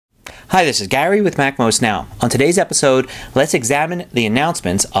Hi, this is Gary with MacMost Now. On today's episode, let's examine the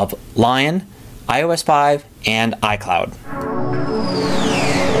announcements of Lion, iOS 5, and iCloud.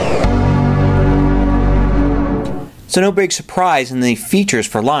 So no big surprise in the features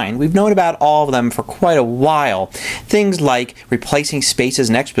for Lion. We've known about all of them for quite a while. Things like replacing Spaces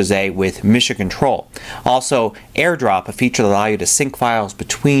and Expose with Mission Control. Also AirDrop, a feature that allows you to sync files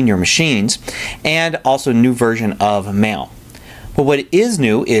between your machines. And also a new version of Mail. But what is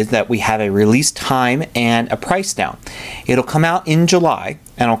new is that we have a release time and a price now. It'll come out in July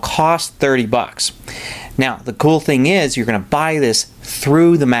and it'll cost $30. Now the cool thing is you're going to buy this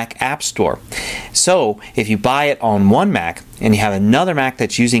through the Mac App Store. So if you buy it on one Mac and you have another Mac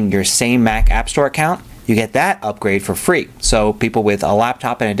that's using your same Mac App Store account, you get that upgrade for free. So people with a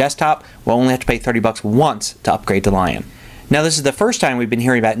laptop and a desktop will only have to pay $30 once to upgrade to Lion. Now this is the first time we've been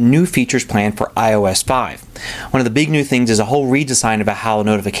hearing about new features planned for iOS 5. One of the big new things is a whole redesign about how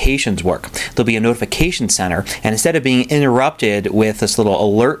notifications work. There'll be a notification center, and instead of being interrupted with this little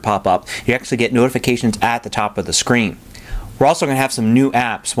alert pop-up, you actually get notifications at the top of the screen. We're also going to have some new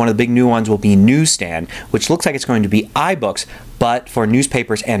apps. One of the big new ones will be Newsstand, which looks like it's going to be iBooks, but for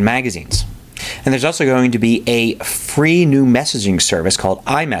newspapers and magazines. And there's also going to be a free new messaging service called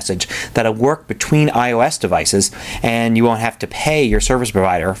iMessage that'll work between iOS devices, and you won't have to pay your service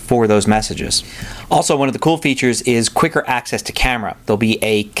provider for those messages. Also, one of the cool features is quicker access to camera. There'll be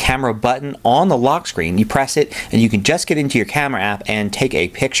a camera button on the lock screen. You press it and you can just get into your camera app and take a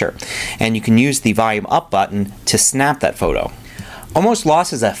picture. And you can use the volume up button to snap that photo. Almost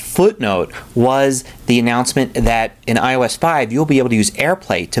lost as a footnote was the announcement that in iOS 5 you'll be able to use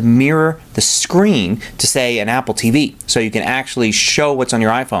AirPlay to mirror the screen to, say, an Apple TV, so you can actually show what's on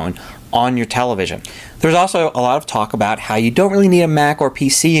your iPhone on your television. There's also a lot of talk about how you don't really need a Mac or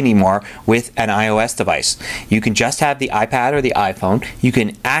PC anymore with an iOS device. You can just have the iPad or the iPhone. You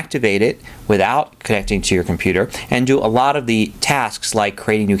can activate it without connecting to your computer and do a lot of the tasks like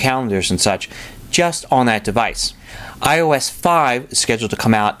creating new calendars and such just on that device. iOS 5 is scheduled to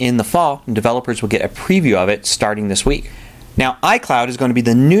come out in the fall, and developers will get a preview of it starting this week. Now iCloud is going to be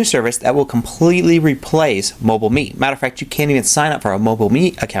the new service that will completely replace MobileMe. Matter of fact, you can't even sign up for a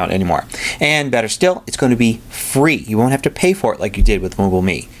MobileMe account anymore. And better still, it's going to be free. You won't have to pay for it like you did with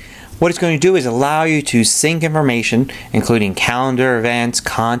MobileMe. What it's going to do is allow you to sync information, including calendar events,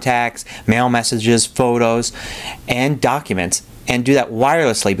 contacts, mail messages, photos, and documents, and do that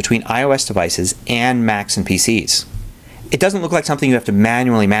wirelessly between iOS devices and Macs and PCs. It doesn't look like something you have to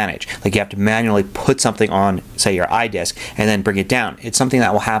manually manage, like you have to manually put something on, say, your iDisk and then bring it down. It's something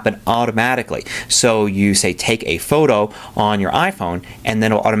that will happen automatically. So you, say, take a photo on your iPhone and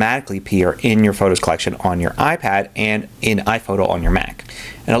then it will automatically appear in your photos collection on your iPad and in iPhoto on your Mac.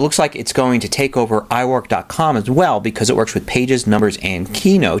 And it looks like it's going to take over iWork.com as well, because it works with Pages, Numbers, and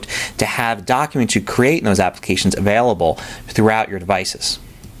Keynote to have documents you create in those applications available throughout your devices.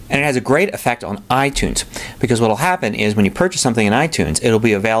 And it has a great effect on iTunes, because what will happen is when you purchase something in iTunes, it'll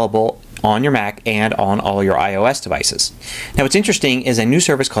be available on your Mac and on all your iOS devices. Now what's interesting is a new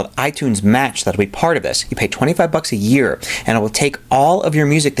service called iTunes Match that'll be part of this. You pay $25 a year and it will take all of your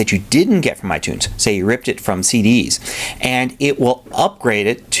music that you didn't get from iTunes, say you ripped it from CDs, and it will upgrade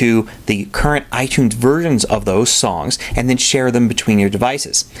it to the current iTunes versions of those songs and then share them between your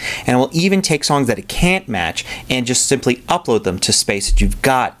devices. And it will even take songs that it can't match and just simply upload them to space that you've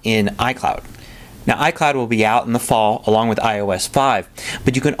got in iCloud. Now iCloud will be out in the fall along with iOS 5,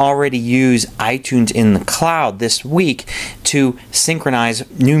 but you can already use iTunes in the cloud this week to synchronize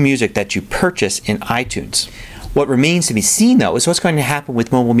new music that you purchase in iTunes. What remains to be seen, though, is what's going to happen with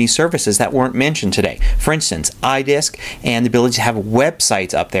MobileMe services that weren't mentioned today. For instance, iDisk and the ability to have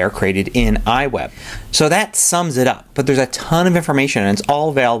websites up there created in iWeb. So that sums it up, but there's a ton of information and it's all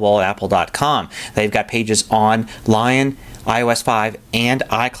available at apple.com. They've got pages on Lion, iOS 5, and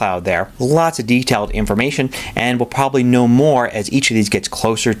iCloud there. Lots of detailed information, and we'll probably know more as each of these gets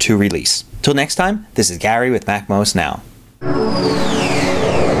closer to release. Till next time, this is Gary with MacMost Now.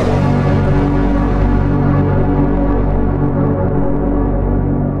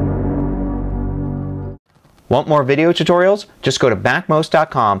 Want more video tutorials? Just go to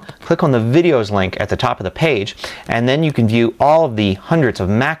MacMost.com, click on the videos link at the top of the page, and then you can view all of the hundreds of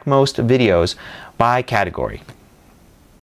MacMost videos by category.